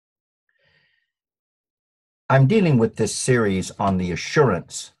I'm dealing with this series on the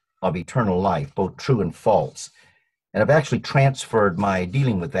assurance of eternal life, both true and false. And I've actually transferred my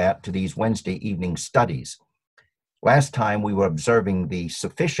dealing with that to these Wednesday evening studies. Last time we were observing the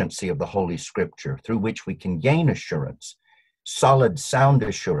sufficiency of the Holy Scripture through which we can gain assurance, solid, sound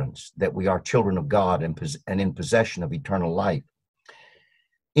assurance that we are children of God and in possession of eternal life.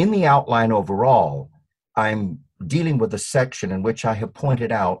 In the outline overall, I'm dealing with a section in which I have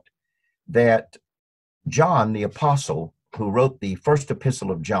pointed out that John, the apostle, who wrote the first epistle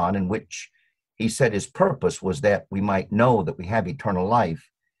of John, in which he said his purpose was that we might know that we have eternal life,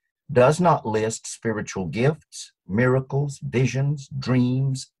 does not list spiritual gifts, miracles, visions,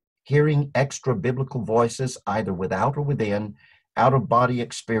 dreams, hearing extra biblical voices, either without or within, out-of-body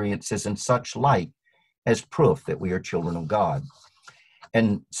experiences, and such like as proof that we are children of God.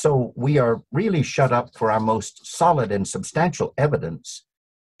 And so we are really shut up for our most solid and substantial evidence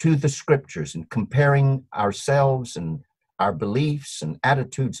to the Scriptures and comparing ourselves and our beliefs and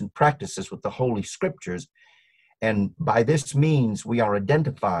attitudes and practices with the Holy Scriptures. And by this means, we are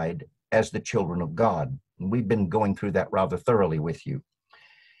identified as the children of God. And we've been going through that rather thoroughly with you.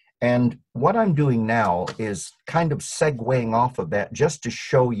 And what I'm doing now is kind of segueing off of that just to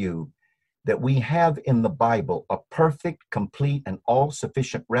show you that we have in the Bible a perfect, complete, and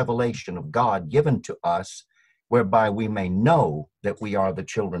all-sufficient revelation of God given to us, whereby we may know that we are the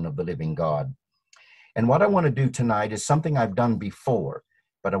children of the living God. And what I want to do tonight is something I've done before,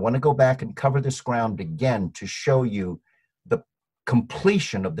 but I want to go back and cover this ground again to show you the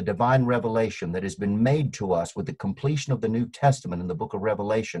completion of the divine revelation that has been made to us with the completion of the New Testament in the book of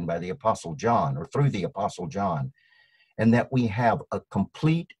Revelation by the Apostle John, or through the Apostle John, and that we have a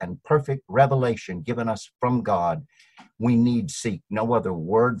complete and perfect revelation given us from God. We need seek no other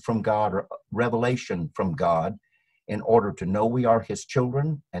word from God or revelation from God in order to know we are his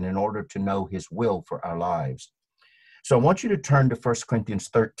children and in order to know his will for our lives. So I want you to turn to 1 Corinthians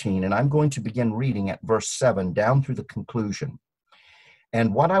 13, and I'm going to begin reading at verse 7 down through the conclusion.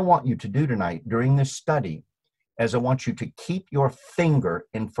 And what I want you to do tonight during this study is I want you to keep your finger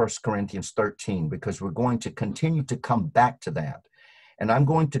in 1 Corinthians 13, because we're going to continue to come back to that. And I'm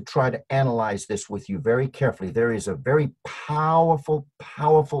going to try to analyze this with you very carefully. There is a very powerful,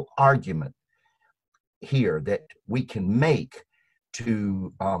 powerful argument here that we can make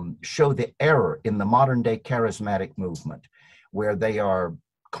to show the error in the modern day charismatic movement, where they are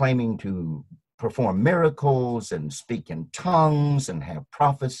claiming to perform miracles and speak in tongues and have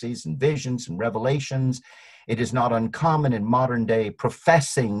prophecies and visions and revelations. It is not uncommon in modern day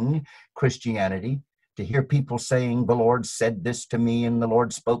professing Christianity to hear people saying, the Lord said this to me and the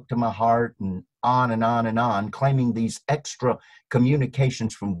Lord spoke to my heart, and on and on and on, claiming these extra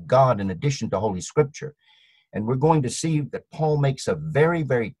communications from God in addition to Holy Scripture. And we're going to see that Paul makes a very,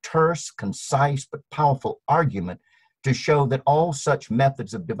 very terse, concise, but powerful argument to show that all such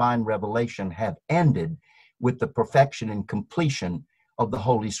methods of divine revelation have ended with the perfection and completion of the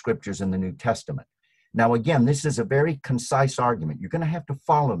Holy Scriptures in the New Testament. Now, again, this is a very concise argument. You're going to have to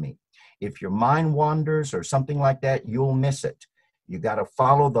follow me. If your mind wanders or something like that, you'll miss it. You got to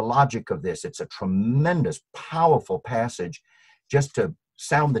follow the logic of this. It's a tremendous, powerful passage just to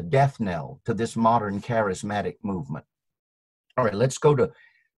sound the death knell to this modern charismatic movement. All right, let's go to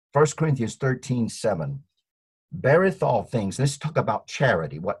 1 Corinthians 13:7. Beareth all things. Let's talk about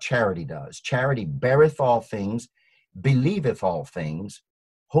charity, what charity does. Charity beareth all things, believeth all things,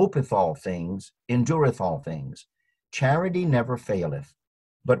 hopeth all things, endureth all things. Charity never faileth,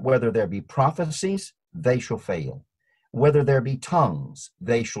 but whether there be prophecies, they shall fail. Whether there be tongues,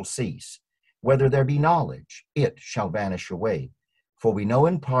 they shall cease. Whether there be knowledge, it shall vanish away. For we know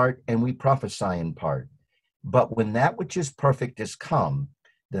in part, and we prophesy in part. But when that which is perfect is come,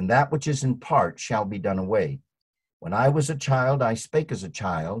 then that which is in part shall be done away. When I was a child, I spake as a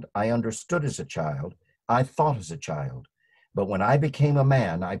child, I understood as a child, I thought as a child. But when I became a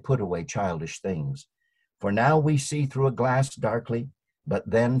man, I put away childish things. For now we see through a glass darkly, but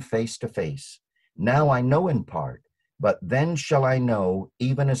then face to face. Now I know in part, but then shall I know,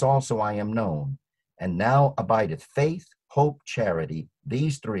 even as also I am known. And now abideth faith, hope, charity,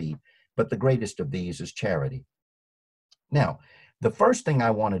 these three, but the greatest of these is charity. Now, the first thing I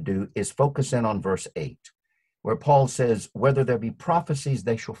want to do is focus in on verse 8, where Paul says, whether there be prophecies,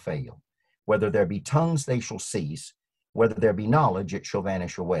 they shall fail. Whether there be tongues, they shall cease. Whether there be knowledge, it shall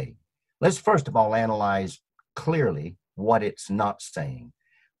vanish away. Let's first of all analyze clearly what it's not saying.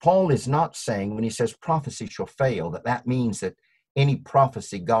 Paul is not saying when he says prophecy shall fail, that means that any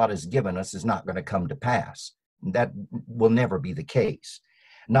prophecy God has given us is not going to come to pass. That will never be the case.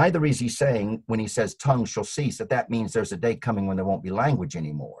 Neither is he saying when he says tongues shall cease, that means there's a day coming when there won't be language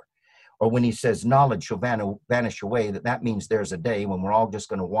anymore. or when he says knowledge shall vanish away, that means there's a day when we're all just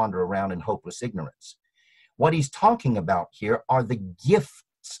going to wander around in hopeless ignorance. What he's talking about here are the gifts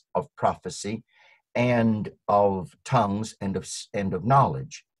of prophecy and of tongues and of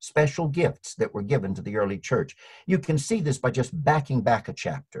knowledge, special gifts that were given to the early church. You can see this by just backing back a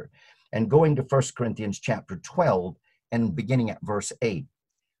chapter and going to 1 Corinthians chapter 12 and beginning at verse 8.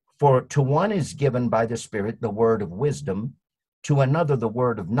 For to one is given by the Spirit the word of wisdom, to another the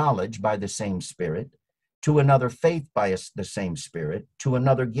word of knowledge by the same Spirit, to another faith by the same Spirit, to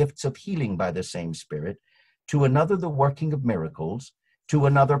another gifts of healing by the same Spirit, to another the working of miracles, to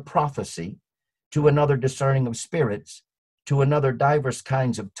another prophecy, to another discerning of spirits, to another diverse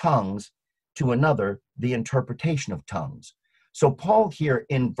kinds of tongues, to another the interpretation of tongues. So Paul here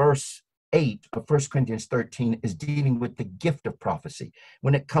in verse 8 of 1 Corinthians 13 is dealing with the gift of prophecy.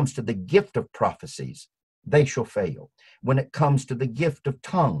 When it comes to the gift of prophecies, they shall fail. When it comes to the gift of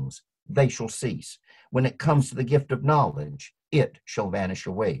tongues, they shall cease. When it comes to the gift of knowledge, it shall vanish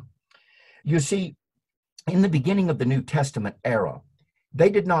away. You see, in the beginning of the New Testament era, they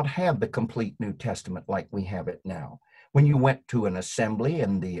did not have the complete New Testament like we have it now. When you went to an assembly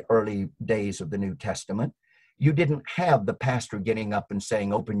in the early days of the New Testament, you didn't have the pastor getting up and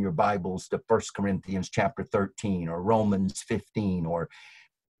saying, open your Bibles to 1 Corinthians chapter 13 or Romans 15 or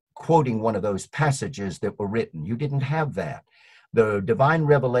quoting one of those passages that were written. You didn't have that. The divine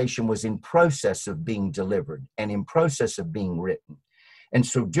revelation was in process of being delivered and in process of being written. And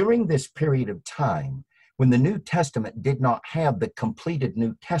so during this period of time, when the New Testament did not have the completed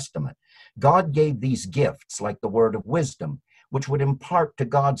New Testament, God gave these gifts like the word of wisdom, which would impart to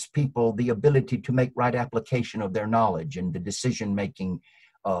God's people the ability to make right application of their knowledge in the decision-making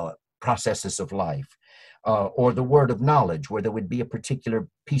processes of life, or the word of knowledge, where there would be a particular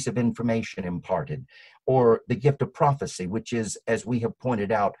piece of information imparted, or the gift of prophecy, which is, as we have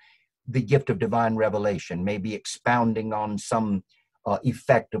pointed out, the gift of divine revelation, maybe expounding on some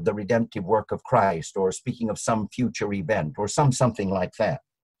effect of the redemptive work of Christ, or speaking of some future event, or something like that.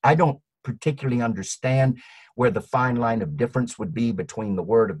 I don't particularly understand where the fine line of difference would be between the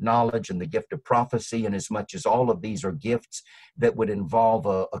word of knowledge and the gift of prophecy, in as much as all of these are gifts that would involve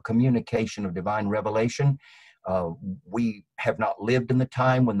a communication of divine revelation. We have not lived in the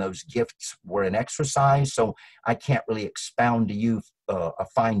time when those gifts were in exercise, so I can't really expound to you a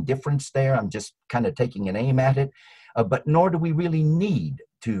fine difference there. I'm just kind of taking an aim at it. But nor do we really need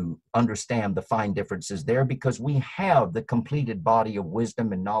to understand the fine differences there, because we have the completed body of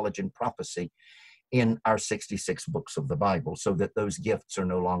wisdom and knowledge and prophecy in our 66 books of the Bible, so that those gifts are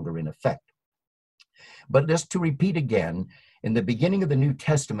no longer in effect. But just to repeat again, in the beginning of the New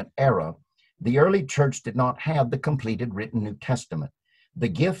Testament era, the early church did not have the completed written New Testament. The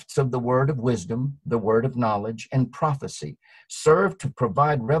gifts of the word of wisdom, the word of knowledge, and prophecy served to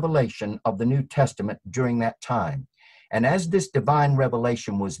provide revelation of the New Testament during that time. And as this divine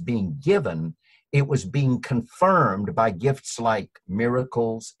revelation was being given, it was being confirmed by gifts like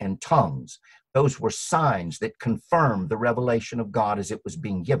miracles and tongues. Those were signs that confirmed the revelation of God as it was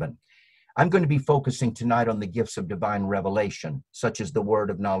being given. I'm going to be focusing tonight on the gifts of divine revelation, such as the word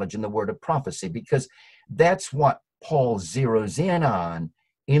of knowledge and the word of prophecy, because that's what Paul zeroes in on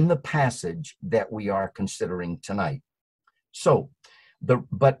in the passage that we are considering tonight.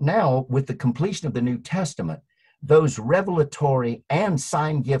 But now, with the completion of the New Testament, those revelatory and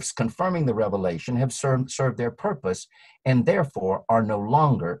sign gifts confirming the revelation have served their purpose and therefore are no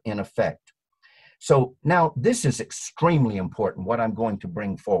longer in effect. So now this is extremely important, what I'm going to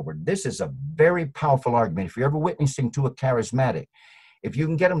bring forward. This is a very powerful argument. If you're ever witnessing to a charismatic, if you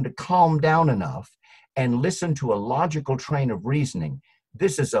can get them to calm down enough and listen to a logical train of reasoning,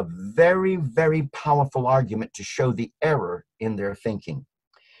 this is a very, very powerful argument to show the error in their thinking.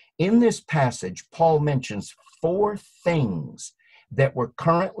 In this passage, Paul mentions 4 things that were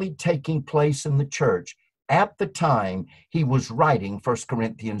currently taking place in the church at the time he was writing 1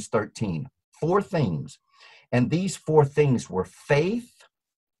 Corinthians 13. 4 things. And these 4 things were faith,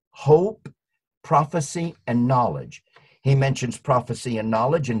 hope, prophecy, and knowledge. He mentions prophecy and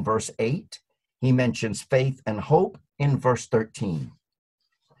knowledge in verse 8. He mentions faith and hope in verse 13.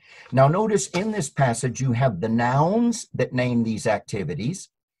 Now notice in this passage you have the nouns that name these activities: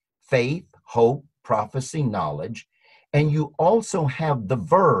 faith, hope, prophecy, knowledge, and you also have the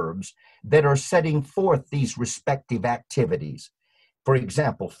verbs that are setting forth these respective activities. For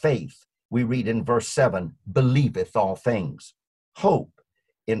example, faith, we read in verse 7, believeth all things. Hope,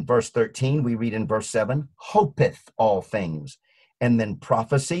 in verse 13, we read in verse 7, hopeth all things. And then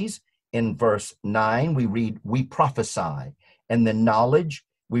prophecies, in verse 9, we read, we prophesy. And then knowledge,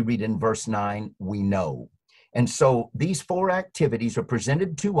 we read in verse 9, we know. And so these four activities are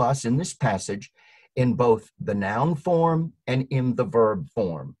presented to us in this passage in both the noun form and in the verb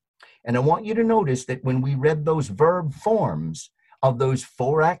form. And I want you to notice that when we read those verb forms of those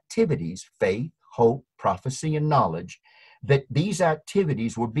four activities, faith, hope, prophecy, and knowledge, that these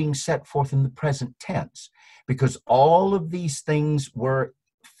activities were being set forth in the present tense, because all of these things were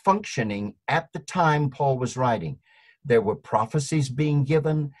functioning at the time Paul was writing. There were prophecies being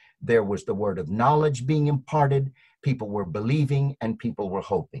given, there was the word of knowledge being imparted, people were believing, and people were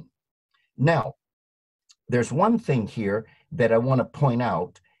hoping. Now, there's one thing here that I want to point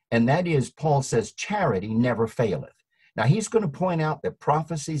out, and that is Paul says, charity never faileth. Now, he's going to point out that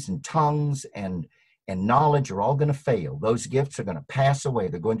prophecies and tongues and knowledge are all going to fail. Those gifts are going to pass away.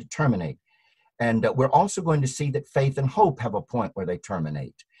 They're going to terminate. And we're also going to see that faith and hope have a point where they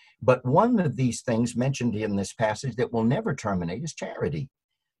terminate. But one of these things mentioned in this passage that will never terminate is charity.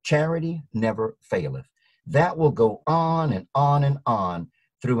 Charity never faileth. That will go on and on and on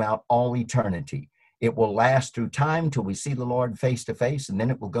throughout all eternity. It will last through time till we see the Lord face to face, and then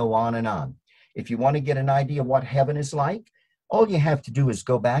it will go on and on. If you want to get an idea of what heaven is like, all you have to do is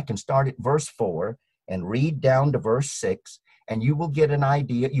go back and start at verse 4 and read down to verse 6, and you will get an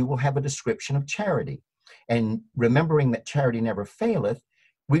idea. You will have a description of charity. And remembering that charity never faileth,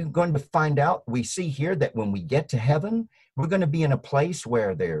 we're going to find out, we see here that when we get to heaven, we're going to be in a place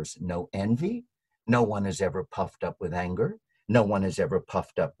where there's no envy. No one is ever puffed up with anger. No one is ever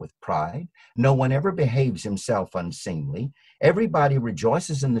puffed up with pride. No one ever behaves himself unseemly. Everybody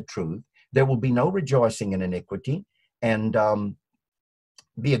rejoices in the truth. There will be no rejoicing in iniquity, and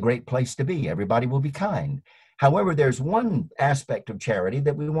be a great place to be. Everybody will be kind. However, there's one aspect of charity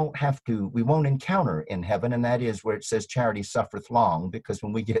that we won't encounter in heaven, and that is where it says charity suffereth long, because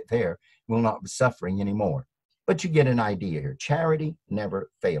when we get there, we'll not be suffering anymore. But you get an idea here. Charity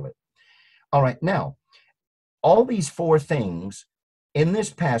never faileth. All right, now, all these four things in this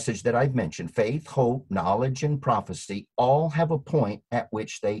passage that I've mentioned, faith, hope, knowledge, and prophecy, all have a point at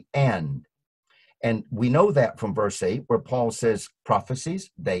which they end. And we know that from verse 8, where Paul says, prophecies,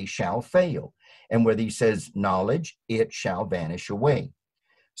 they shall fail. And where he says, knowledge, it shall vanish away.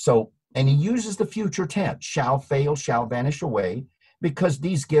 So, and he uses the future tense, shall fail, shall vanish away, because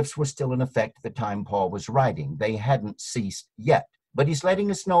these gifts were still in effect at the time Paul was writing. They hadn't ceased yet. But he's letting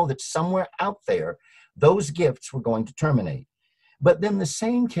us know that somewhere out there, those gifts were going to terminate. But then the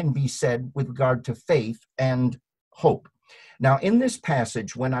same can be said with regard to faith and hope. Now, in this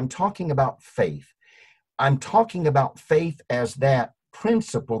passage, when I'm talking about faith, I'm talking about faith as that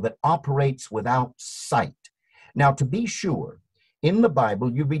principle that operates without sight. Now, to be sure, in the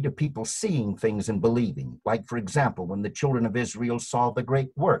Bible, you read of people seeing things and believing. Like, for example, when the children of Israel saw the great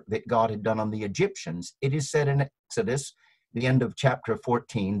work that God had done on the Egyptians, it is said in Exodus, the end of chapter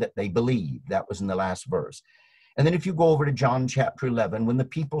 14, that they believed. That was in the last verse. And then if you go over to John chapter 11, when the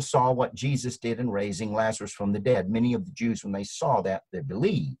people saw what Jesus did in raising Lazarus from the dead, many of the Jews, when they saw that, they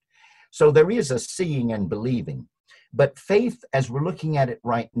believed. So there is a seeing and believing. But faith, as we're looking at it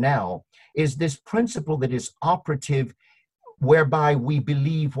right now, is this principle that is operative, whereby we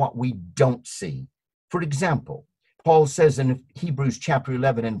believe what we don't see. For example, Paul says in Hebrews chapter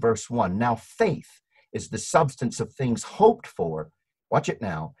 11 and verse 1, now faith is the substance of things hoped for, watch it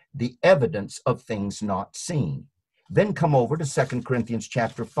now, the evidence of things not seen. Then come over to 2 Corinthians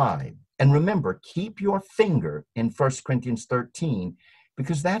chapter 5. And remember, keep your finger in 1 Corinthians 13,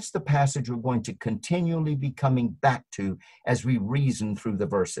 because that's the passage we're going to continually be coming back to as we reason through the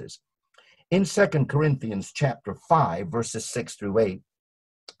verses. In 2 Corinthians chapter 5, verses 6 through 8,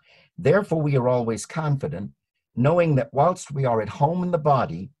 therefore we are always confident, knowing that whilst we are at home in the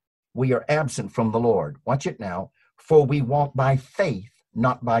body, we are absent from the Lord. Watch it now. For we walk by faith,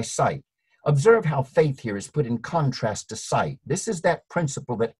 not by sight. Observe how faith here is put in contrast to sight. This is that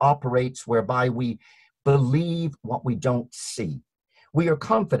principle that operates whereby we believe what we don't see. We are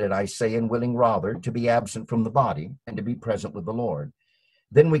confident, I say, and willing rather to be absent from the body and to be present with the Lord.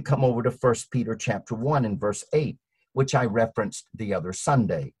 Then we come over to 1 Peter chapter 1 and verse 8, which I referenced the other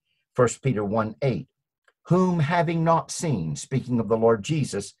Sunday. 1 Peter 1:8, whom having not seen, speaking of the Lord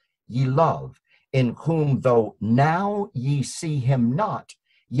Jesus, ye love, in whom though now ye see him not,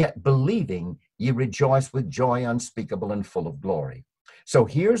 yet believing ye rejoice with joy unspeakable and full of glory. So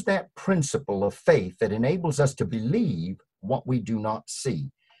here's that principle of faith that enables us to believe what we do not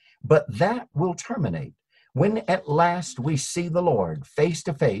see. But that will terminate. When at last we see the Lord face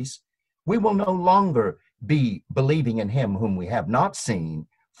to face, we will no longer be believing in him whom we have not seen,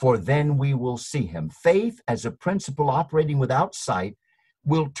 for then we will see him. Faith as a principle operating without sight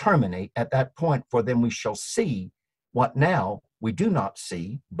will terminate at that point, for then we shall see what now we do not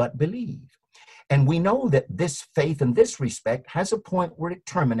see but believe. And we know that this faith in this respect has a point where it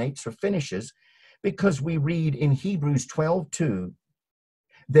terminates or finishes, because we read in Hebrews 12:2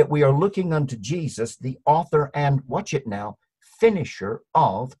 that we are looking unto Jesus, the author and, watch it now, finisher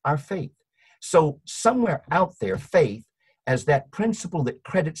of our faith. So somewhere out there, faith, as that principle that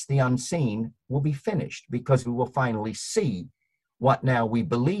credits the unseen, will be finished, because we will finally see what now we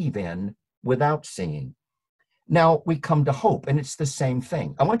believe in without seeing. Now we come to hope, and it's the same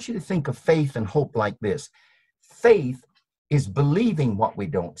thing. I want you to think of faith and hope like this. Faith is believing what we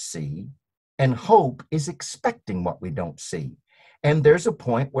don't see, and hope is expecting what we don't see. And there's a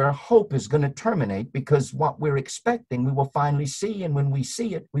point where hope is going to terminate, because what we're expecting we will finally see, and when we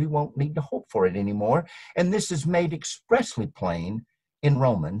see it, we won't need to hope for it anymore. And this is made expressly plain in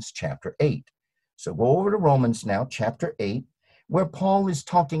Romans chapter 8. So go over to Romans now, chapter 8, where Paul is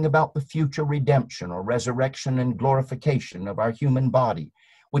talking about the future redemption or resurrection and glorification of our human body,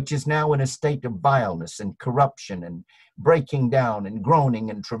 which is now in a state of vileness and corruption and breaking down and groaning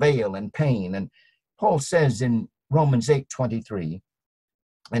and travail and pain. And Paul says in Romans 8:23,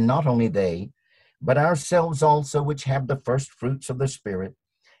 and not only they, but ourselves also, which have the first fruits of the Spirit,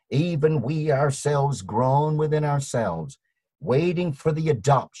 even we ourselves groan within ourselves, waiting for the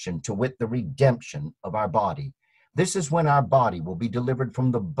adoption, to wit, the redemption of our body. This is when our body will be delivered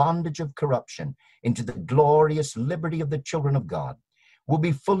from the bondage of corruption into the glorious liberty of the children of God. We'll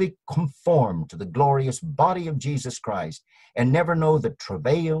be fully conformed to the glorious body of Jesus Christ, and never know the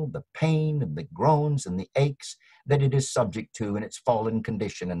travail, the pain, and the groans and the aches that it is subject to in its fallen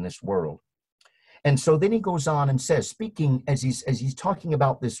condition in this world. And so then he goes on and says, speaking as he's talking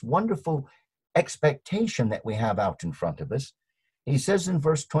about this wonderful expectation that we have out in front of us, he says in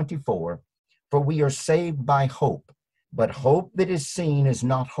verse 24, for we are saved by hope, but hope that is seen is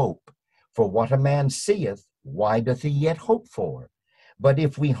not hope. For what a man seeth, why doth he yet hope for? But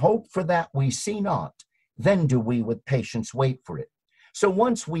if we hope for that we see not, then do we with patience wait for it. So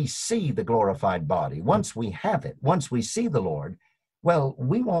once we see the glorified body, once we have it, once we see the Lord, well,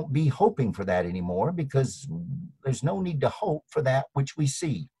 we won't be hoping for that anymore, because there's no need to hope for that which we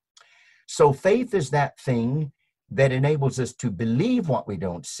see. So faith is that thing that enables us to believe what we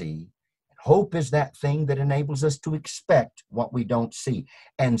don't see. Hope is that thing that enables us to expect what we don't see.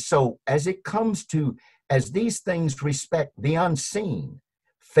 And so as these things respect the unseen,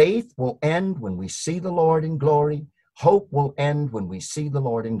 faith will end when we see the Lord in glory. Hope will end when we see the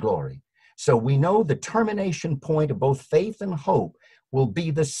Lord in glory. So we know the termination point of both faith and hope will be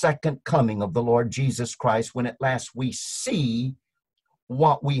the second coming of the Lord Jesus Christ, when at last we see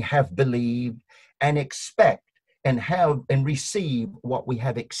what we have believed and expect and have and receive what we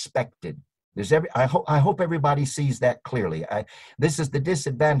have expected. I hope everybody sees that clearly. This is the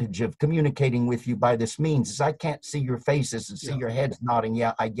disadvantage of communicating with you by this means, is I can't see your faces and see your heads nodding.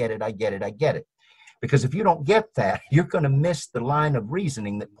 Yeah, I get it. Because if you don't get that, you're going to miss the line of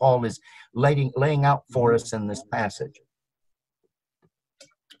reasoning that Paul is laying out for us in this passage.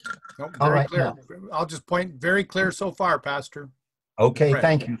 Oh, very clear. Now, I'll just point, very clear so far, Pastor. Okay, Fred.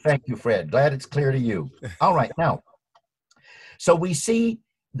 Thank you, Fred. Glad it's clear to you. All right, now, so we see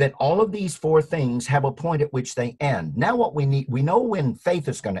that all of these four things have a point at which they end. Now what we know when faith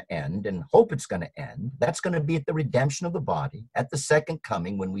is going to end and hope it's going to end. That's going to be at the redemption of the body, at the second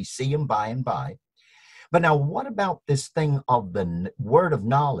coming, when we see him by and by. But now what about this thing of the word of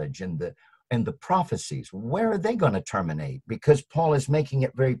knowledge and the prophecies? Where are they going to terminate? Because Paul is making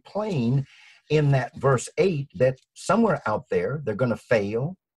it very plain in that verse 8 that somewhere out there they're going to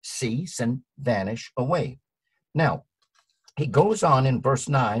fail, cease, and vanish away. Now, he goes on in verse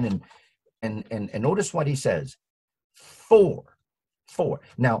 9 and notice what he says. For.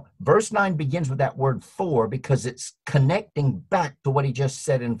 Now, verse 9 begins with that word for because it's connecting back to what he just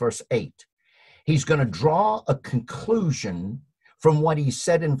said in verse 8. He's going to draw a conclusion from what he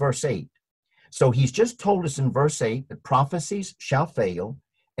said in verse 8. So he's just told us in verse 8 that prophecies shall fail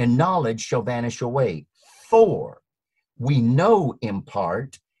and knowledge shall vanish away. For we know in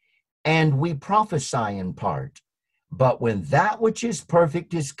part and we prophesy in part. But when that which is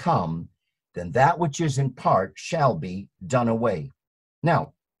perfect is come, then that which is in part shall be done away.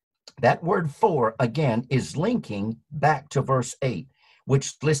 Now, that word for, again, is linking back to verse 8,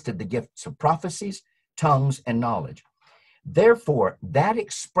 which listed the gifts of prophecies, tongues, and knowledge. Therefore, that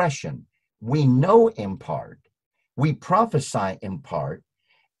expression, we know in part, we prophesy in part,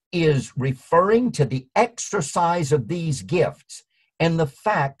 is referring to the exercise of these gifts and the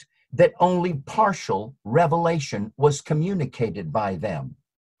fact that only partial revelation was communicated by them.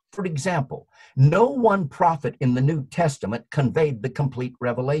 For example, no one prophet in the New Testament conveyed the complete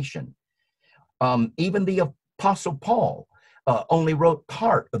revelation. Even the Apostle Paul only wrote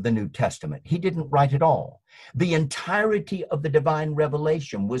part of the New Testament. He didn't write it all. The entirety of the divine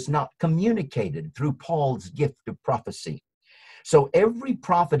revelation was not communicated through Paul's gift of prophecy. So every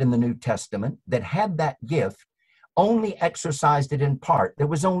prophet in the New Testament that had that gift only exercised it in part. There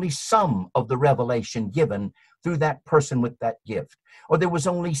was only some of the revelation given through that person with that gift, or there was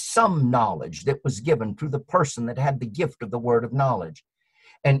only some knowledge that was given through the person that had the gift of the word of knowledge.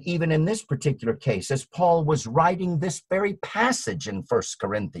 And even in this particular case, as Paul was writing this very passage in 1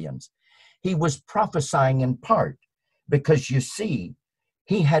 Corinthians, he was prophesying in part, because you see,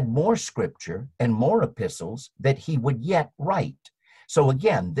 he had more scripture and more epistles that he would yet write. So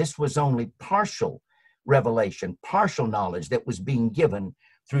again, this was only partial revelation, partial knowledge that was being given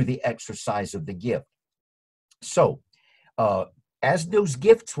through the exercise of the gift. So, as those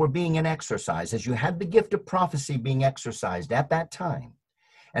gifts were being in exercise, as you had the gift of prophecy being exercised at that time,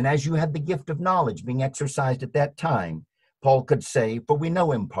 and as you had the gift of knowledge being exercised at that time, Paul could say, for we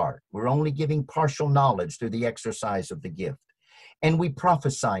know in part, we're only giving partial knowledge through the exercise of the gift. And we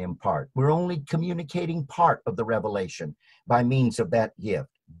prophesy in part, we're only communicating part of the revelation by means of that gift.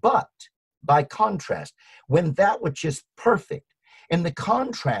 But by contrast, when that which is perfect, and the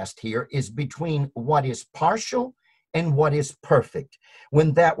contrast here is between what is partial and what is perfect.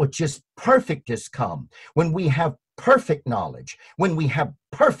 When that which is perfect is come, when we have perfect knowledge, when we have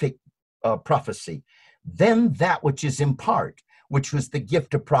perfect prophecy, then that which is in part, which was the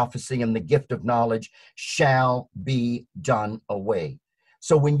gift of prophecy and the gift of knowledge, shall be done away.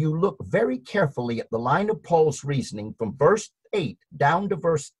 So when you look very carefully at the line of Paul's reasoning from verse 8 down to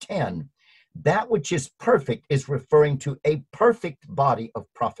verse 10, that which is perfect is referring to a perfect body of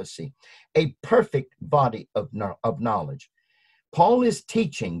prophecy, a perfect body of knowledge. Paul is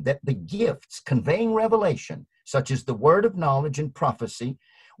teaching that the gifts conveying revelation, such as the word of knowledge and prophecy,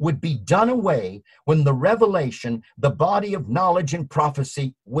 would be done away when the revelation, the body of knowledge and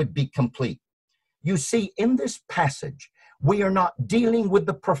prophecy, would be complete. You see, in this passage, we are not dealing with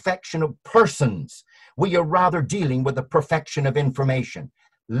the perfection of persons. We are rather dealing with the perfection of information.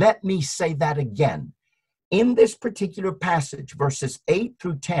 Let me say that again. In this particular passage, verses 8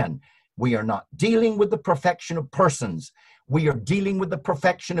 through 10, we are not dealing with the perfection of persons. We are dealing with the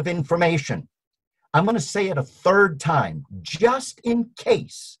perfection of information. I'm going to say it a third time, just in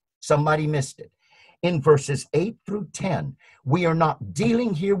case somebody missed it. In verses 8 through 10, we are not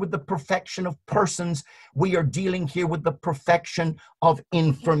dealing here with the perfection of persons. We are dealing here with the perfection of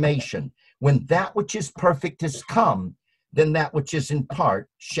information. When that which is perfect is come, then that which is in part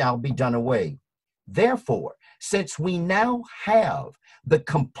shall be done away. Therefore, since we now have the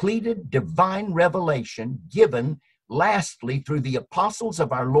completed divine revelation given lastly through the apostles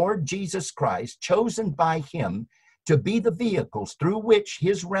of our Lord Jesus Christ, chosen by him to be the vehicles through which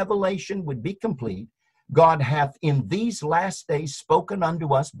his revelation would be complete, God hath in these last days spoken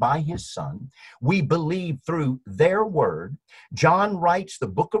unto us by his Son. We believe through their word. John writes the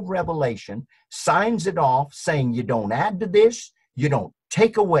book of Revelation, signs it off, saying you don't add to this, you don't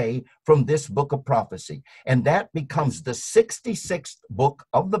take away from this book of prophecy. And that becomes the 66th book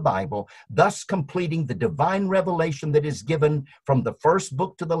of the Bible, thus completing the divine revelation that is given from the first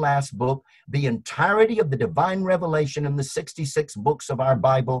book to the last book, the entirety of the divine revelation in the 66 books of our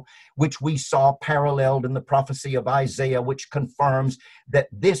Bible, which we saw paralleled in the prophecy of Isaiah, which confirms that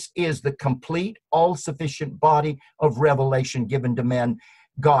this is the complete, all-sufficient body of revelation given to men.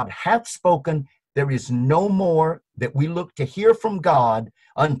 God hath spoken. There is no more that we look to hear from God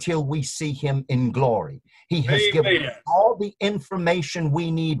until we see him in glory. He has given us all the information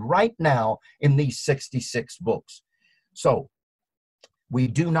we need right now in these 66 books. So we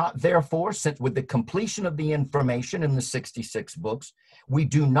do not, therefore, since with the completion of the information in the 66 books, we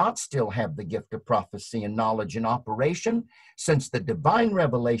do not still have the gift of prophecy and knowledge in operation, since the divine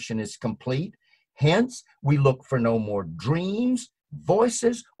revelation is complete. Hence, we look for no more dreams,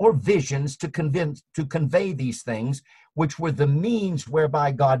 voices, or visions to convey these things, which were the means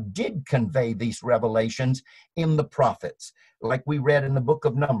whereby God did convey these revelations in the prophets. Like we read in the book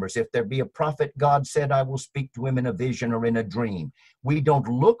of Numbers, if there be a prophet, God said, I will speak to him in a vision or in a dream. We don't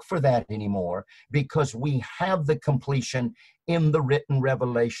look for that anymore because we have the completion in the written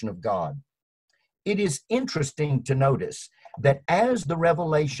revelation of God. It is interesting to notice that as the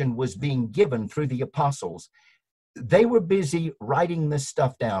revelation was being given through the apostles, they were busy writing this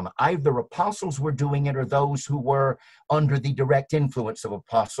stuff down. Either apostles were doing it or those who were under the direct influence of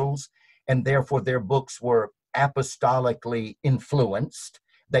apostles, and therefore their books were apostolically influenced.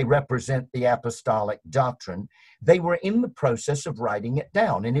 They represent the apostolic doctrine. They were in the process of writing it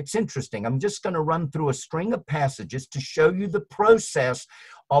down. And it's interesting. I'm just going to run through a string of passages to show you the process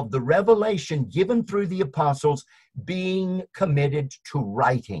of the revelation given through the apostles being committed to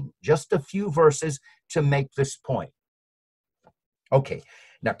writing. Just a few verses to make this point. Okay,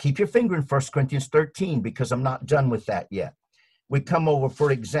 now keep your finger in 1 Corinthians 13 because I'm not done with that yet. We come over,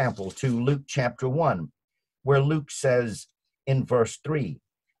 for example, to Luke chapter 1, where Luke says in verse 3,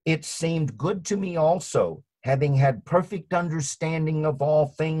 "It seemed good to me also, having had perfect understanding of all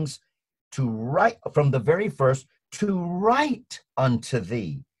things, to write," from the very first, "to write unto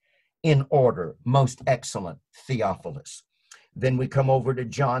thee in order, most excellent Theophilus." Then we come over to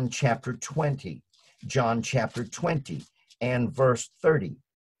John chapter 20, and verse 30.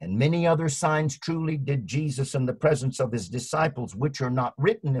 "And many other signs truly did Jesus in the presence of his disciples, which are not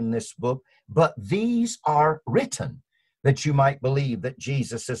written in this book, but these are written, that you might believe that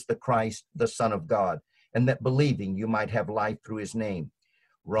Jesus is the Christ, the Son of God, and that believing you might have life through his name."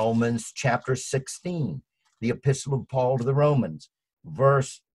 Romans chapter 16, the epistle of Paul to the Romans,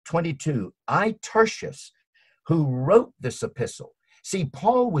 verse 22, "I, Tertius, who wrote this epistle." See,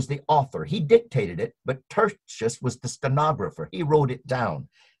 Paul was the author. He dictated it, but Tertius was the stenographer. He wrote it down.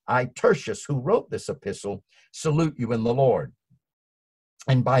 "I, Tertius, who wrote this epistle, salute you in the Lord."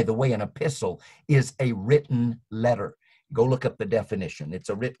 And by the way, an epistle is a written letter. Go look up the definition. It's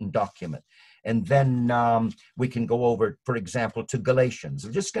a written document. And then we can go over, for example, to Galatians.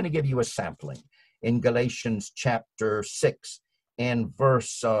 I'm just going to give you a sampling. In Galatians chapter 6 and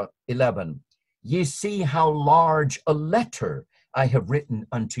verse 11, "Ye see how large a letter I have written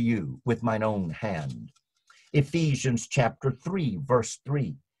unto you with mine own hand." Ephesians chapter 3, verse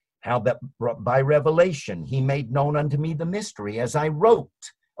 3, "How that by revelation he made known unto me the mystery, as I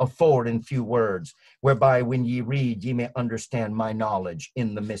wrote afore in few words, whereby when ye read, ye may understand my knowledge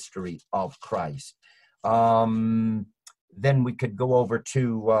in the mystery of Christ." Then we could go over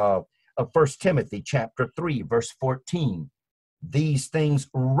to 1 Timothy chapter 3, verse 14. "These things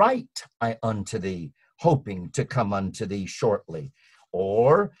write I unto thee, hoping to come unto thee shortly."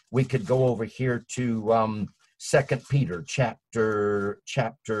 Or we could go over here to 2 Peter chapter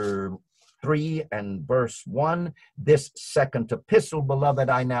 3 and verse 1. "This second epistle, beloved,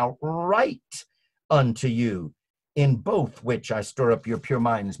 I now write unto you, in both which I stir up your pure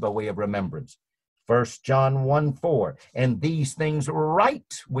minds by way of remembrance." 1 John 1:4, "And these things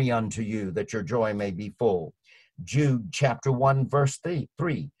write we unto you, that your joy may be full." Jude chapter 1, verse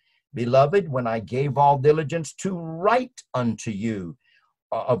 3, "Beloved, when I gave all diligence to write unto you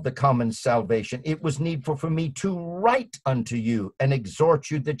of the common salvation, it was needful for me to write unto you and exhort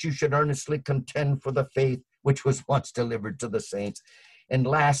you that you should earnestly contend for the faith which was once delivered to the saints." And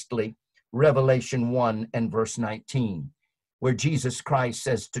lastly, Revelation 1 and verse 19, where Jesus Christ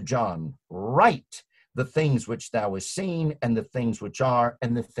says to John, "Write the things which thou hast seen, and the things which are,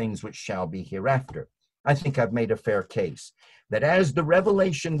 and the things which shall be hereafter." I think I've made a fair case that as the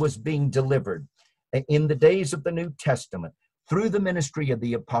revelation was being delivered in the days of the New Testament, through the ministry of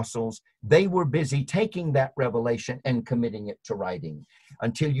the apostles, they were busy taking that revelation and committing it to writing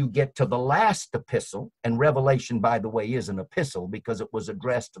until you get to the last epistle. And Revelation, by the way, is an epistle because it was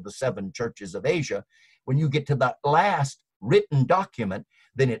addressed to the 7 churches of Asia. When you get to that last written document,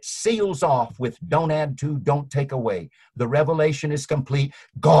 then it seals off with "don't add to, don't take away." The revelation is complete.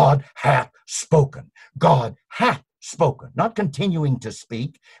 God hath spoken. God hath spoken, not continuing to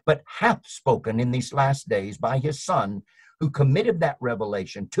speak, but hath spoken in these last days by his Son, who committed that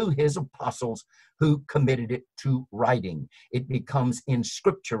revelation to his apostles, who committed it to writing. It becomes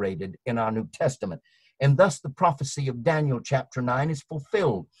inscripturated in our New Testament. And thus the prophecy of Daniel chapter 9 is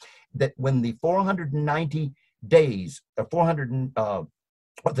fulfilled, that when the 490 days, the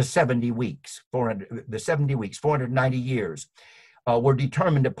 70 weeks, 490 years, were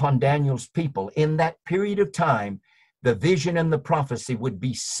determined upon Daniel's people, in that period of time, the vision and the prophecy would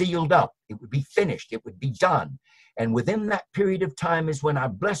be sealed up. It would be finished. It would be done. And within that period of time is when our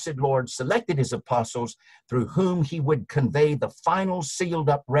blessed Lord selected his apostles, through whom he would convey the final sealed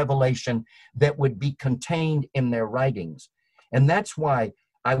up revelation that would be contained in their writings. And that's why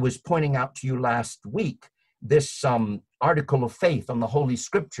I was pointing out to you last week this article of faith on the Holy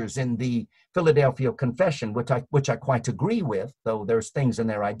Scriptures in the Philadelphia Confession, which I quite agree with, though there's things in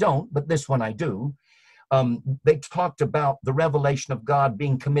there I don't, but this one I do. They talked about the revelation of God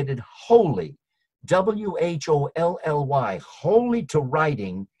being committed wholly, WHOLLY, wholly to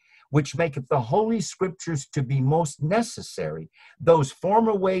writing, which maketh the Holy Scriptures to be most necessary, those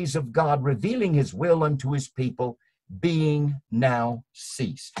former ways of God revealing his will unto his people being now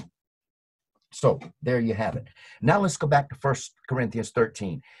ceased. So there you have it. Now let's go back to 1 Corinthians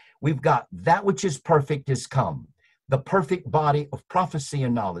 13. We've got that which is perfect is come, the perfect body of prophecy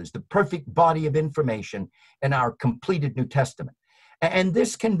and knowledge, the perfect body of information in our completed New Testament. And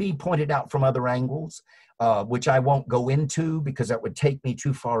this can be pointed out from other angles, which I won't go into because that would take me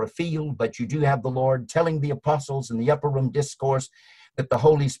too far afield. But you do have the Lord telling the apostles in the upper room discourse that the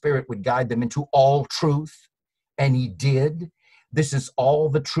Holy Spirit would guide them into all truth. And he did. This is all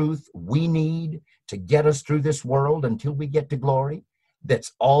the truth we need to get us through this world until we get to glory.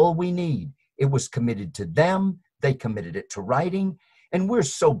 That's all we need. It was committed to them. They committed it to writing. And we're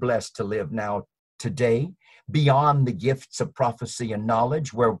so blessed to live now today beyond the gifts of prophecy and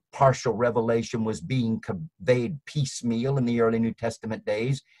knowledge, where partial revelation was being conveyed piecemeal in the early New Testament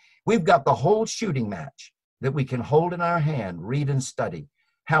days. We've got the whole shooting match that we can hold in our hand, read and study.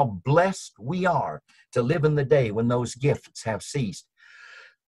 How blessed we are to live in the day when those gifts have ceased,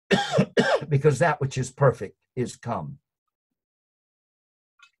 because that which is perfect is come.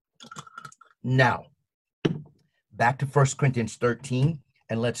 Now, back to 1 Corinthians 13,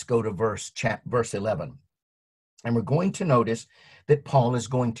 and let's go to verse 11. And we're going to notice that Paul is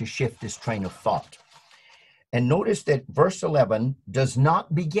going to shift his train of thought. And notice that verse 11 does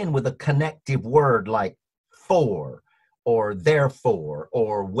not begin with a connective word like for, or therefore,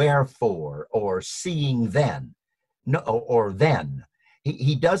 or wherefore, or seeing then, no, or then.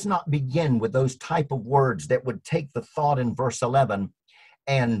 He does not begin with those type of words that would take the thought in verse 11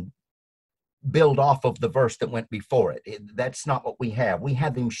 and build off of the verse that went before it. That's not what we have. We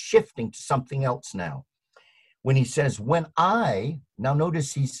have him shifting to something else now. When he says, now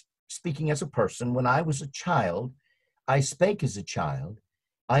notice he's speaking as a person. When I was a child, I spake as a child,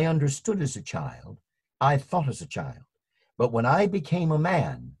 I understood as a child, I thought as a child. But when I became a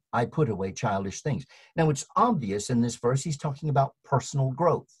man, I put away childish things. Now it's obvious in this verse, he's talking about personal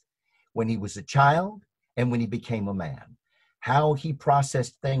growth. When he was a child and when he became a man. How he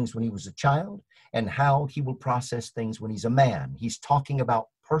processed things when he was a child and how he will process things when he's a man. He's talking about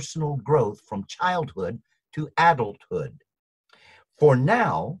personal growth from childhood to adulthood.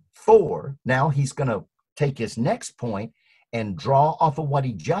 Now he's going to take his next point and draw off of what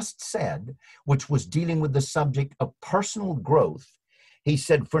he just said, which was dealing with the subject of personal growth. He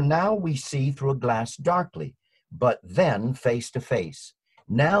said, for now we see through a glass darkly, but then face to face.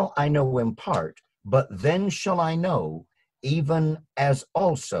 Now I know in part, but then shall I know, even as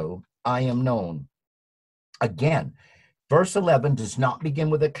also I am known. Again, verse 11 does not begin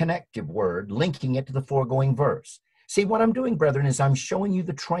with a connective word, linking it to the foregoing verse. See, what I'm doing, brethren, is I'm showing you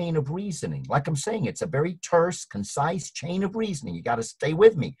the train of reasoning. Like I'm saying, it's a very terse, concise chain of reasoning. You got to stay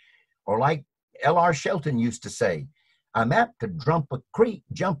with me. Or like L.R. Shelton used to say, I'm apt to jump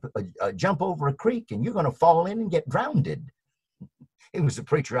over a creek, and you're going to fall in and get drowned. He was a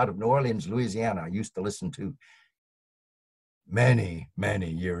preacher out of New Orleans, Louisiana. I used to listen to many, many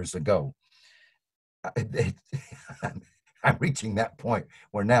years ago. I'm reaching that point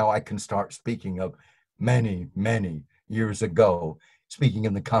where now I can start speaking of many, many years ago, speaking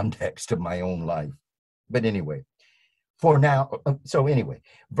in the context of my own life. But anyway,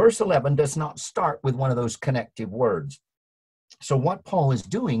 verse 11 does not start with one of those connective words. So what Paul is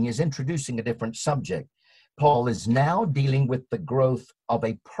doing is introducing a different subject. Paul is now dealing with the growth of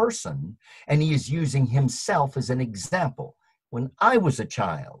a person, and he is using himself as an example. When I was a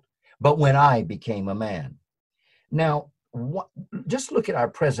child, but when I became a man. Now, just look at our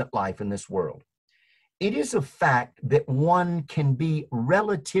present life in this world. It is a fact that one can be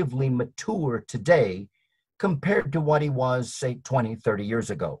relatively mature today compared to what he was, say, 20, 30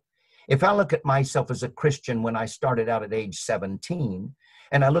 years ago. If I look at myself as a Christian when I started out at age 17,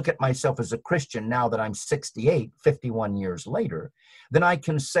 and I look at myself as a Christian now that I'm 68, 51 years later, then I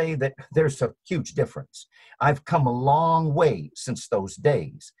can say that there's a huge difference. I've come a long way since those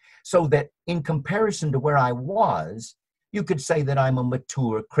days, so that in comparison to where I was, you could say that I'm a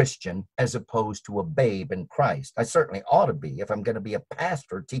mature Christian as opposed to a babe in Christ. I certainly ought to be if I'm going to be a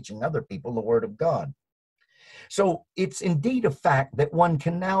pastor teaching other people the Word of God. So it's indeed a fact that one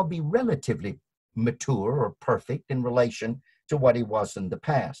can now be relatively mature or perfect in relation to what he was in the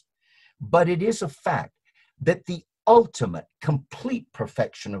past. But it is a fact that the ultimate, complete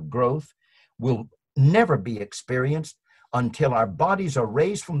perfection of growth will never be experienced until our bodies are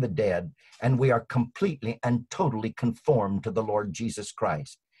raised from the dead and we are completely and totally conformed to the Lord Jesus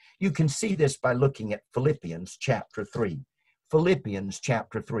Christ. You can see this by looking at Philippians chapter 3. Philippians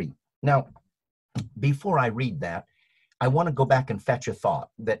chapter 3. Now, before I read that, I want to go back and fetch a thought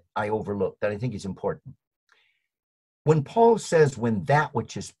that I overlooked that I think is important. When Paul says, when that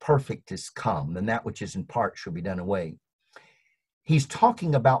which is perfect is come, and that which is in part shall be done away, he's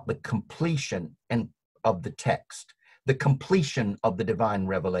talking about the completion of the text, the completion of the divine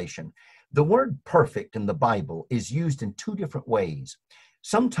revelation. The word perfect in the Bible is used in two different ways.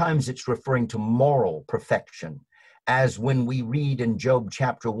 Sometimes it's referring to moral perfection, as when we read in Job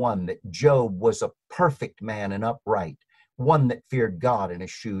chapter 1 that Job was a perfect man and upright, one that feared God and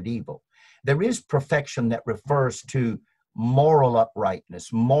eschewed evil. There is perfection that refers to moral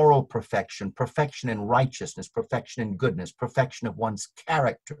uprightness, moral perfection, perfection in righteousness, perfection in goodness, perfection of one's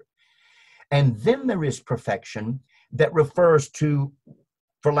character. And then there is perfection that refers to,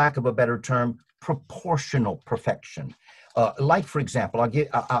 for lack of a better term, proportional perfection. Like, for example,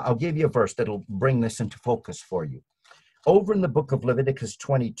 I'll give you a verse that'll bring this into focus for you. Over in the book of Leviticus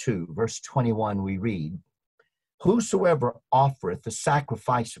 22, verse 21, we read, "Whosoever offereth a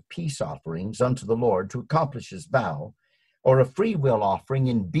sacrifice of peace offerings unto the Lord to accomplish his vow, or a free will offering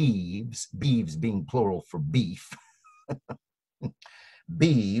in beeves being plural for beef,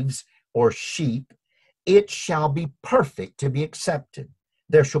 beeves or sheep, it shall be perfect to be accepted.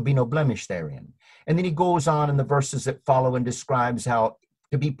 There shall be no blemish therein." And then he goes on in the verses that follow and describes how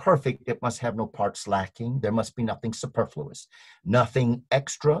to be perfect, it must have no parts lacking. There must be nothing superfluous, nothing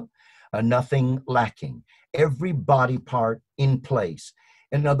extra, nothing lacking. Every body part in place.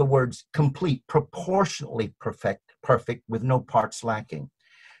 In other words, complete, proportionally perfect with no parts lacking.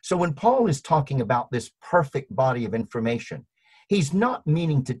 So when Paul is talking about this perfect body of information, he's not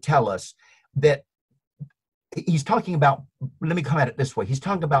meaning to tell us that he's talking about, let me come at it this way, he's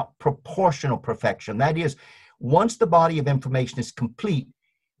talking about proportional perfection. That is, once the body of information is complete,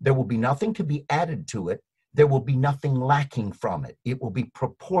 there will be nothing to be added to it. There will be nothing lacking from it. It will be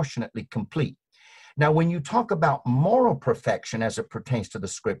proportionately complete. Now, when you talk about moral perfection as it pertains to the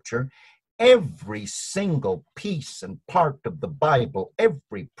scripture, every single piece and part of the Bible,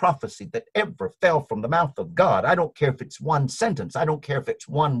 every prophecy that ever fell from the mouth of God, I don't care if it's one sentence, I don't care if it's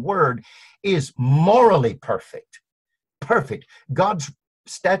one word, is morally perfect. Perfect. God's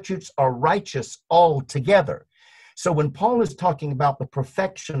statutes are righteous altogether. So when Paul is talking about the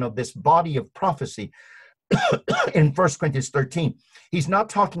perfection of this body of prophecy in 1 Corinthians 13, he's not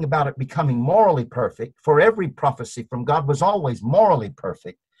talking about it becoming morally perfect, for every prophecy from God was always morally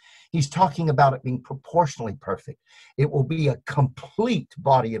perfect. He's talking about it being proportionally perfect. It will be a complete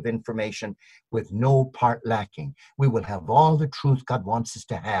body of information with no part lacking. We will have all the truth God wants us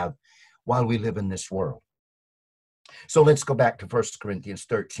to have while we live in this world. So let's go back to 1 Corinthians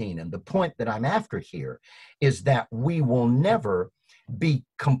 13. And the point that I'm after here is that we will never be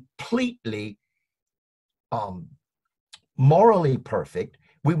completely morally perfect.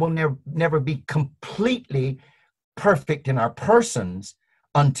 We will never be completely perfect in our persons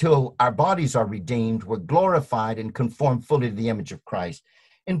until our bodies are redeemed, we're glorified, and conformed fully to the image of Christ.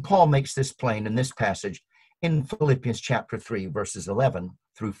 And Paul makes this plain in this passage in Philippians chapter 3, verses 11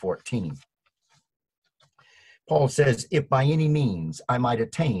 through 14. Paul says, "If by any means I might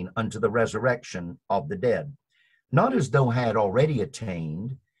attain unto the resurrection of the dead, not as though I had already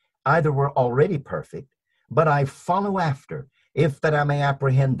attained, either were already perfect, but I follow after, if that I may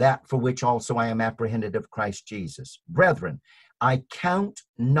apprehend that for which also I am apprehended of Christ Jesus. Brethren, I count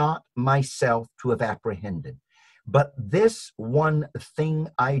not myself to have apprehended, but this one thing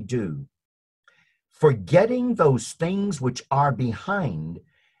I do, forgetting those things which are behind,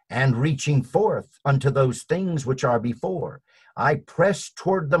 and reaching forth unto those things which are before, I press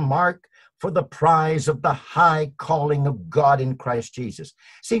toward the mark for the prize of the high calling of God in Christ Jesus."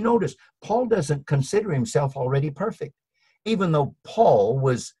 See, notice, Paul doesn't consider himself already perfect. Even though Paul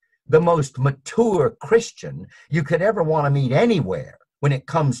was the most mature Christian you could ever want to meet anywhere when it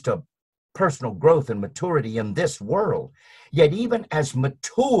comes to personal growth and maturity in this world, yet even as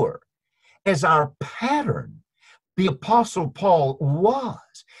mature as our pattern the Apostle Paul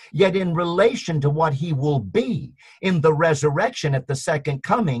was, yet in relation to what he will be in the resurrection at the second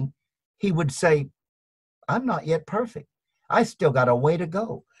coming, he would say, I'm not yet perfect. I still got a way to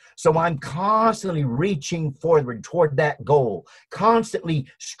go. So I'm constantly reaching forward toward that goal, constantly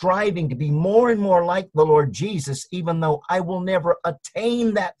striving to be more and more like the Lord Jesus, even though I will never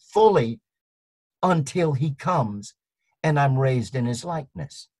attain that fully until he comes and I'm raised in his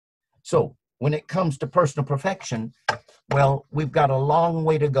likeness. So when it comes to personal perfection, well, we've got a long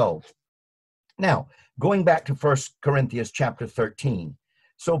way to go. Now, going back to 1 Corinthians chapter 13.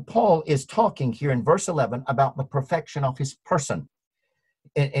 So Paul is talking here in verse 11 about the perfection of his person.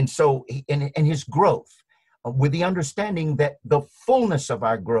 And so in his growth, with the understanding that the fullness of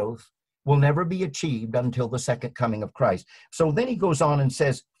our growth will never be achieved until the second coming of Christ. So then he goes on and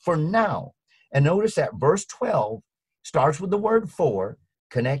says, for now, and notice that verse 12 starts with the word for,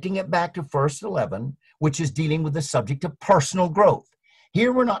 connecting it back to verse 11, which is dealing with the subject of personal growth.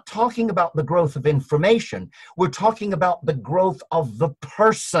 Here we're not talking about the growth of information. We're talking about the growth of the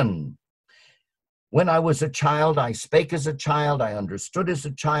person. When I was a child, I spake as a child, I understood as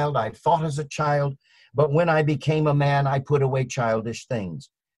a child, I thought as a child, but when I became a man, I put away childish things.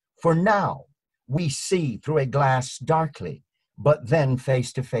 For now, we see through a glass darkly, but then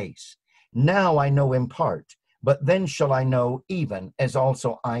face to face. Now I know in part, but then shall I know even as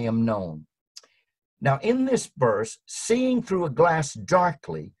also I am known. Now, in this verse, seeing through a glass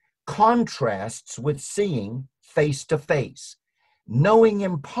darkly contrasts with seeing face to face. Knowing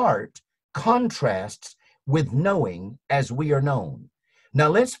in part contrasts with knowing as we are known. Now,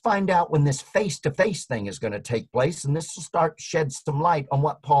 let's find out when this face-to-face thing is going to take place, and this will start to shed some light on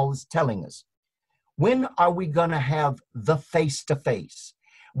what Paul is telling us. When are we going to have the face-to-face,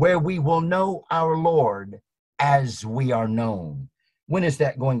 where we will know our Lord as we are known? When is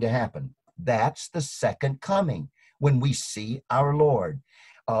that going to happen? That's the second coming, when we see our Lord.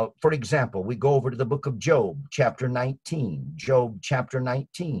 For example, we go over to the book of Job, chapter 19. Job, chapter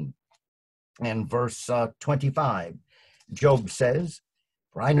 19. And verse 25, Job says,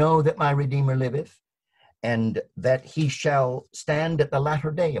 "For I know that my Redeemer liveth, and that he shall stand at the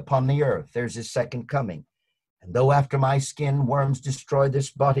latter day upon the earth." There's his second coming. "And though after my skin worms destroy this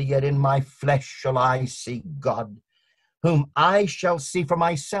body, yet in my flesh shall I see God, whom I shall see for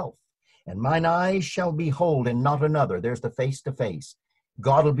myself, and mine eyes shall behold and not another." There's the face to face.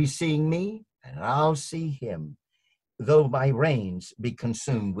 God will be seeing me, and I'll see him, though my reins be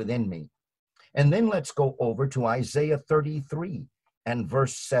consumed within me. And then let's go over to Isaiah 33 and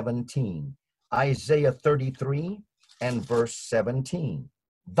verse 17. Isaiah 33 and verse 17.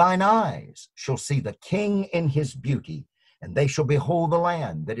 "Thine eyes shall see the King in his beauty, and they shall behold the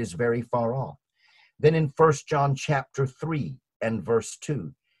land that is very far off." Then in 1 John chapter 3 and verse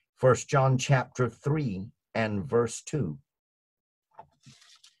 2. 1 John chapter 3 and verse 2.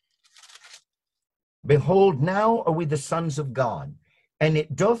 "Behold, now are we the sons of God, and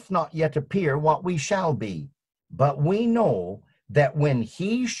it doth not yet appear what we shall be. But we know that when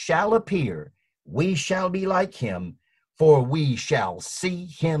he shall appear, we shall be like him, for we shall see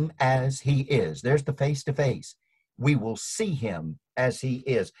him as he is." There's the face to face. We will see him as he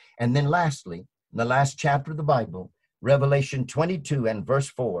is. And then lastly, in the last chapter of the Bible, Revelation 22 and verse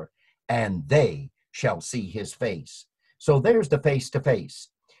 4, "And they shall see his face." So there's the face to face.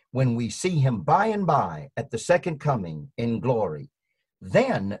 When we see him by and by at the second coming in glory,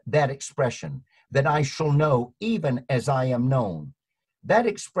 then that expression, that I shall know even as I am known, that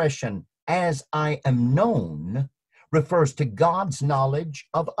expression, "as I am known," refers to God's knowledge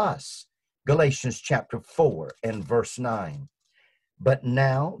of us. Galatians chapter 4 and verse 9. But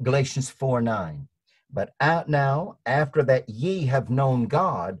now, Galatians 4:9. "But now, after that ye have known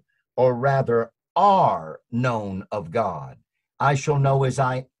God, or rather are known of God, I shall know as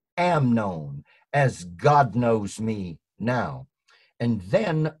I am known, as God knows me now." And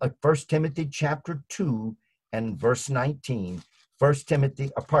then 1 Timothy chapter 2 and verse 19. 2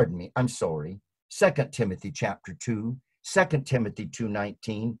 Timothy chapter 2, 2 Timothy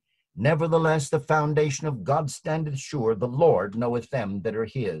 2:19. "Nevertheless, the foundation of God standeth sure, the Lord knoweth them that are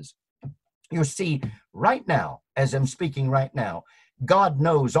his." You see, right now, as I'm speaking right now, God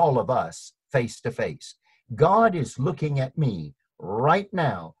knows all of us face to face. God is looking at me right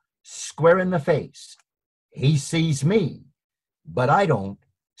now, square in the face. He sees me, but I don't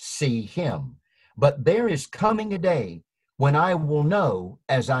see him. But there is coming a day when I will know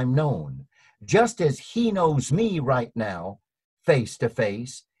as I'm known. Just as he knows me right now, face to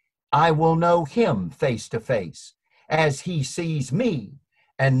face, I will know him face to face. As he sees me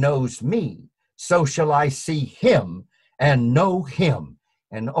and knows me, so shall I see him and know him.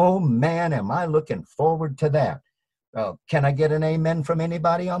 And oh man, am I looking forward to that. Can I get an amen from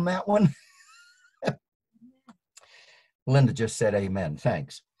anybody on that one? Linda just said amen.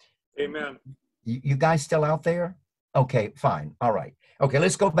 Thanks. Amen. You guys still out there? Okay, fine. All right. Okay,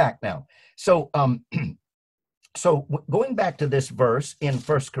 let's go back now. So, going back to this verse in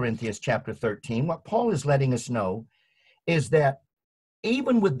 1 Corinthians chapter 13, what Paul is letting us know is that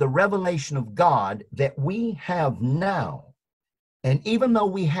even with the revelation of God that we have now, and even though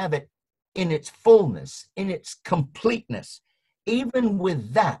we have it in its fullness, in its completeness, even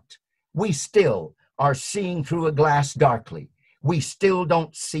with that, we still are seeing through a glass darkly. We still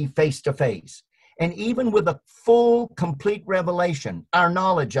don't see face to face. And even with a full, complete revelation, our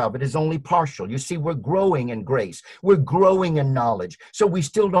knowledge of it is only partial. You see, we're growing in grace. We're growing in knowledge. So we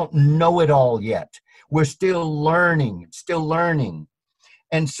still don't know it all yet. We're still learning,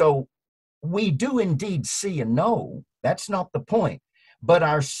 And so we do indeed see and know. That's not the point. but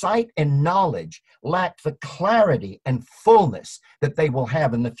our sight and knowledge lack the clarity and fullness that they will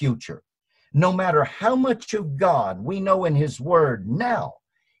have in the future. No matter how much of God we know in his word now,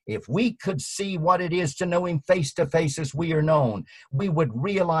 if we could see what it is to know him face to face as we are known, we would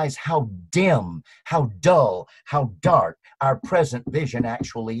realize how dim, how dull, how dark our present vision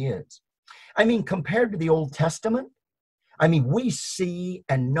actually is. I mean, compared to the Old Testament, I mean, we see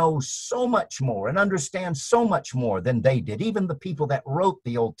and know so much more and understand so much more than they did. Even the people that wrote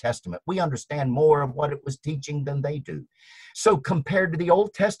the Old Testament, we understand more of what it was teaching than they do. So compared to the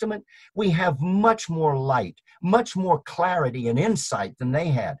Old Testament, we have much more light, much more clarity and insight than they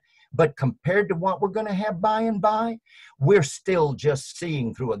had. But compared to what we're going to have by and by, we're still just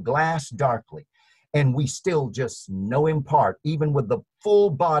seeing through a glass darkly. And we still just know in part, even with the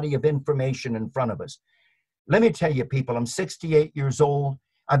full body of information in front of us. Let me tell you, people, I'm 68 years old.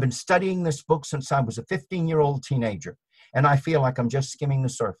 I've been studying this book since I was a 15-year-old teenager, and I feel like I'm just skimming the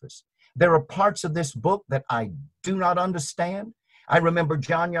surface. There are parts of this book that I do not understand. I remember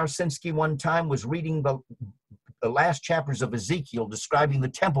John Yarsinski one time was reading the last chapters of Ezekiel describing the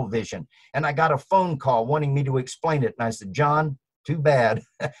temple vision, and I got a phone call wanting me to explain it, and I said, John, too bad.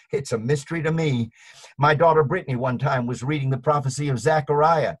 It's a mystery to me. My daughter Brittany one time was reading the prophecy of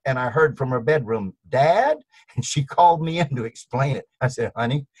Zechariah, and I heard from her bedroom, Dad? And she called me in to explain it. I said,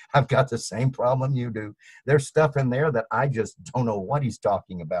 honey, I've got the same problem you do. There's stuff in there that I just don't know what he's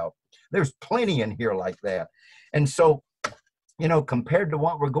talking about. There's plenty in here like that. And so, you know, compared to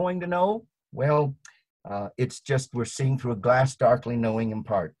what we're going to know, well, it's just we're seeing through a glass darkly, knowing in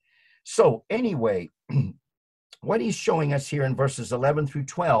part. So anyway, what he's showing us here in verses 11 through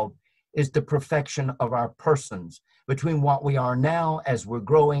 12 is the perfection of our persons between what we are now as we're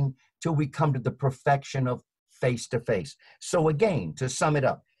growing till we come to the perfection of face to face. So again, to sum it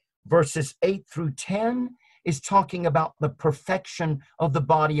up, verses 8 through 10 is talking about the perfection of the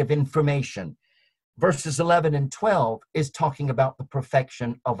body of information. Verses 11 and 12 is talking about the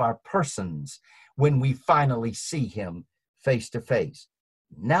perfection of our persons when we finally see him face to face.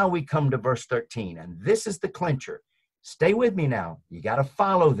 Now we come to verse 13, and this is the clincher. Stay with me now. You got to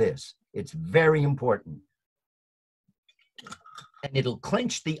follow this. It's very important. And it'll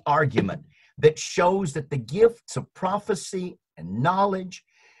clinch the argument that shows that the gifts of prophecy and knowledge,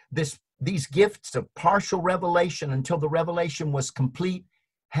 these gifts of partial revelation until the revelation was complete,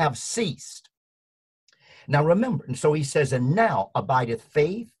 have ceased. Now remember, and so he says, and now abideth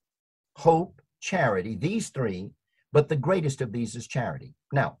faith, hope, charity, these three, but the greatest of these is charity.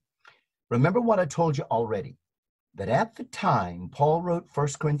 Now, remember what I told you already, that at the time Paul wrote 1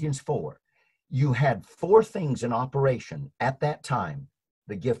 Corinthians 4, you had four things in operation at that time: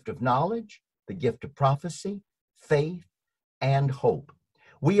 the gift of knowledge, the gift of prophecy, faith, and hope.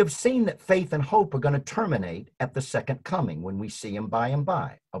 We have seen that faith and hope are going to terminate at the second coming when we see him by and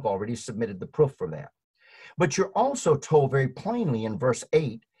by. I've already submitted the proof for that. But you're also told very plainly in verse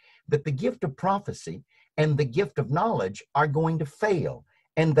 8 that the gift of prophecy and the gift of knowledge are going to fail,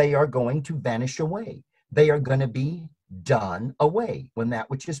 and they are going to vanish away. They are going to be done away when that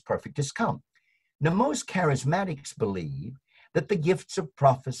which is perfect has come. Now, most charismatics believe that the gifts of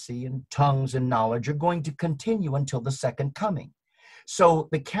prophecy and tongues and knowledge are going to continue until the second coming. So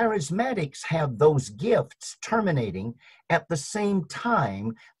the charismatics have those gifts terminating at the same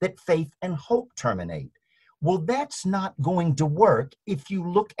time that faith and hope terminate. Well, that's not going to work if you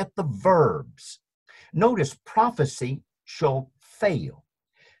look at the verbs. Notice prophecy shall fail.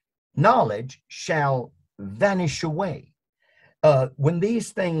 Knowledge shall vanish away. When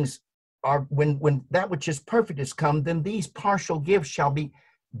these things are, when that which is perfect has come, then these partial gifts shall be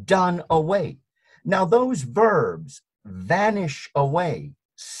done away. Now those verbs, vanish away,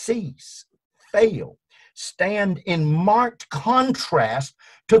 cease, fail, stand in marked contrast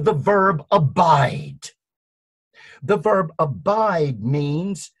to the verb abide. The verb abide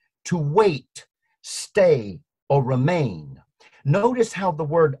means to wait, stay, or remain. Notice how the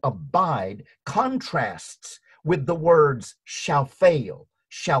word abide contrasts with the words shall fail,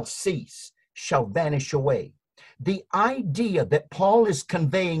 shall cease, shall vanish away. The idea that Paul is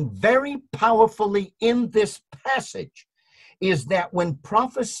conveying very powerfully in this passage is that when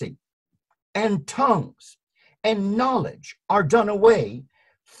prophecy and tongues and knowledge are done away,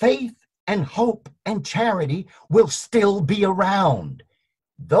 faith and hope and charity will still be around.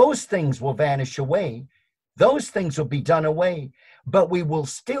 Those things will vanish away. Those things will be done away, but we will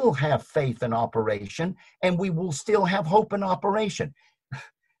still have faith in operation, and we will still have hope in operation.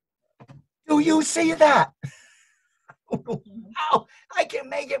 Do you see that? Wow, I can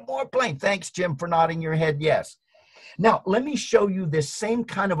make it more plain. Thanks, Jim, for nodding your head yes. Now, let me show you this same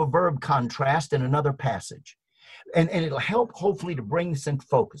kind of a verb contrast in another passage. and it'll help hopefully to bring this into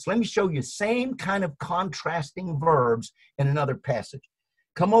focus. Let me show you same kind of contrasting verbs in another passage.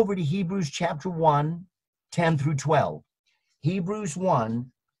 Come over to Hebrews chapter 1, 10 through 12. Hebrews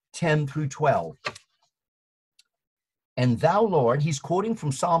 1, 10 through 12. And thou, Lord, he's quoting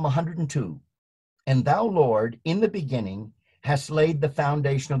from Psalm 102. And thou, Lord, in the beginning hast laid the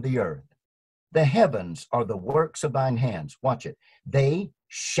foundation of the earth. The heavens are the works of thine hands. Watch it. They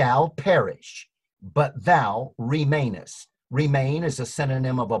shall perish, but thou remainest. Remain is a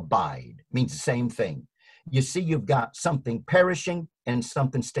synonym of abide. Means the same thing. You see, you've got something perishing and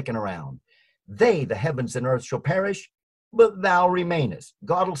something sticking around. They, the heavens and earth, shall perish, but thou remainest.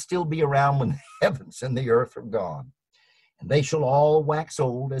 God will still be around when the heavens and the earth are gone. And they shall all wax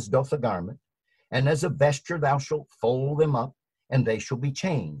old as doth a garment, and as a vesture thou shalt fold them up, and they shall be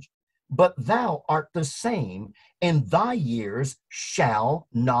changed. But thou art the same, and thy years shall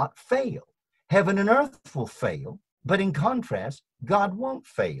not fail. Heaven and earth will fail, but in contrast, God won't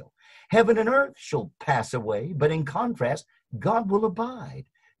fail. Heaven and earth shall pass away, but in contrast, God will abide.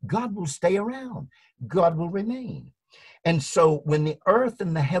 God will stay around. God will remain. And so when the earth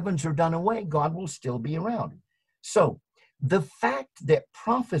and the heavens are done away, God will still be around. So the fact that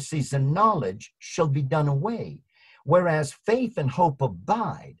prophecies and knowledge shall be done away, whereas faith and hope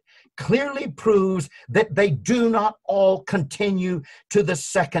abide, clearly proves that they do not all continue to the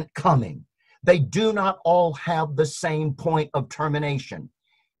second coming. They do not all have the same point of termination.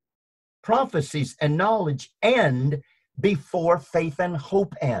 Prophecies and knowledge end before faith and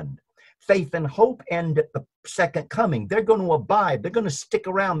hope end. Faith and hope end at the second coming. They're going to abide. They're going to stick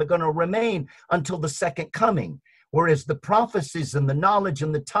around. They're going to remain until the second coming. Whereas the prophecies and the knowledge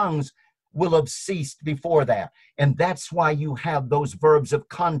and the tongues will have ceased before that. And that's why you have those verbs of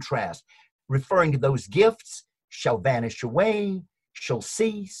contrast, referring to those gifts shall vanish away, shall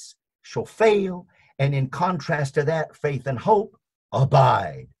cease, shall fail. And in contrast to that, faith and hope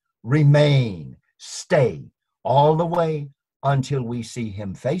abide, remain, stay all the way until we see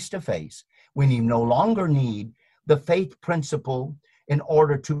him face to face, when you no longer need the faith principle in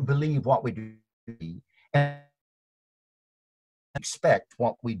order to believe what we do and expect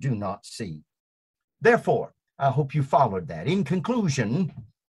what we do not see. Therefore, I hope you followed that. In conclusion,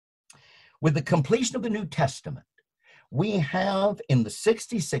 with the completion of the New Testament, we have in the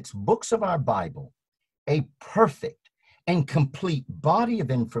 66 books of our Bible a perfect and complete body of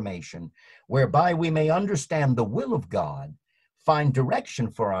information whereby we may understand the will of God, find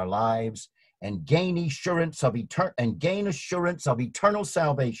direction for our lives, and gain assurance of eternal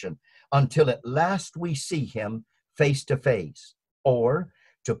salvation until at last we see him face to face. Or,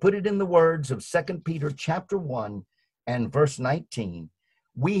 to put it in the words of 2 Peter chapter 1 and verse 19,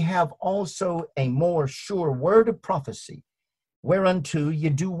 we have also a more sure word of prophecy, whereunto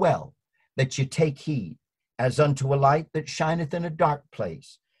you do well, that you take heed, as unto a light that shineth in a dark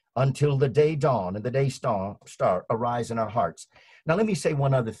place, until the day dawn and the day star arise in our hearts. Now, let me say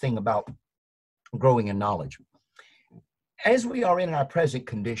one other thing about growing in knowledge. As we are in our present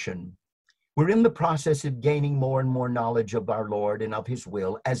condition, we're in the process of gaining more and more knowledge of our Lord and of his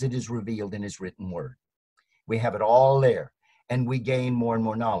will as it is revealed in his written word. We have it all there, and we gain more and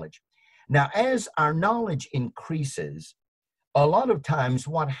more knowledge. Now, as our knowledge increases, a lot of times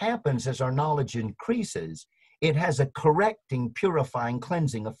what happens as our knowledge increases, it has a correcting, purifying,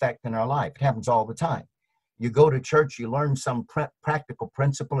 cleansing effect in our life. It happens all the time. You go to church, you learn some practical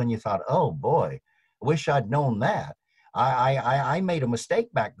principle, and you thought, oh boy, I wish I'd known that. I made a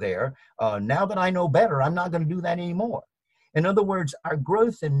mistake back there. Now that I know better, I'm not going to do that anymore. In other words, our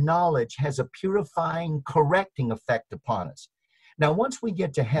growth in knowledge has a purifying, correcting effect upon us. Now, once we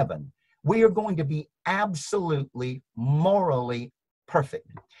get to heaven, we are going to be absolutely morally perfect.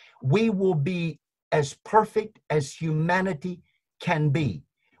 We will be as perfect as humanity can be.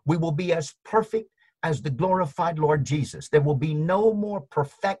 We will be as perfect as the glorified Lord Jesus. There will be no more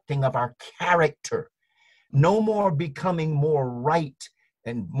perfecting of our character, no more becoming more right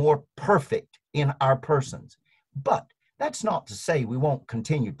and more perfect in our persons. But that's not to say we won't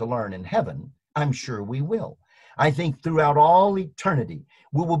continue to learn in heaven. I'm sure we will. I think throughout all eternity,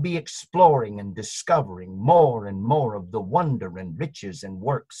 we will be exploring and discovering more and more of the wonder and riches and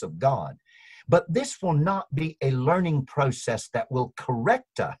works of God. But this will not be a learning process that will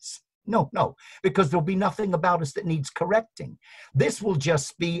correct us. No, because there'll be nothing about us that needs correcting. This will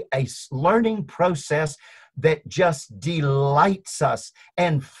just be a learning process that just delights us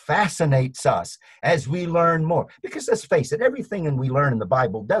and fascinates us as we learn more. Because let's face it, everything we learn in the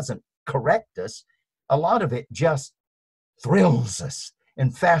Bible doesn't correct us. A lot of it just thrills us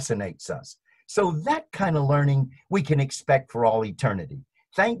and fascinates us. So that kind of learning we can expect for all eternity.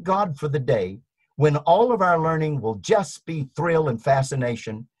 Thank God for the day when all of our learning will just be thrill and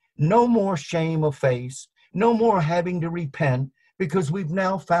fascination, no more shame of face, no more having to repent because we've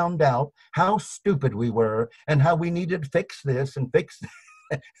now found out how stupid we were and how we needed to fix this and fix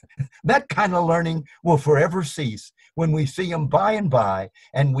that. That kind of learning will forever cease when we see him by and by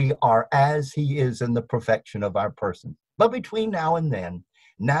and we are as he is in the perfection of our person. But between now and then,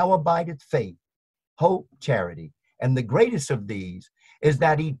 now abideth faith, hope, charity. And the greatest of these is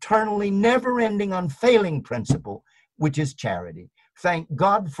that eternally never-ending, unfailing principle, which is charity. Thank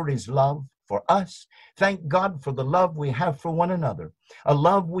God for his love for us. Thank God for the love we have for one another, a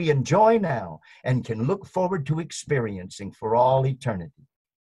love we enjoy now and can look forward to experiencing for all eternity.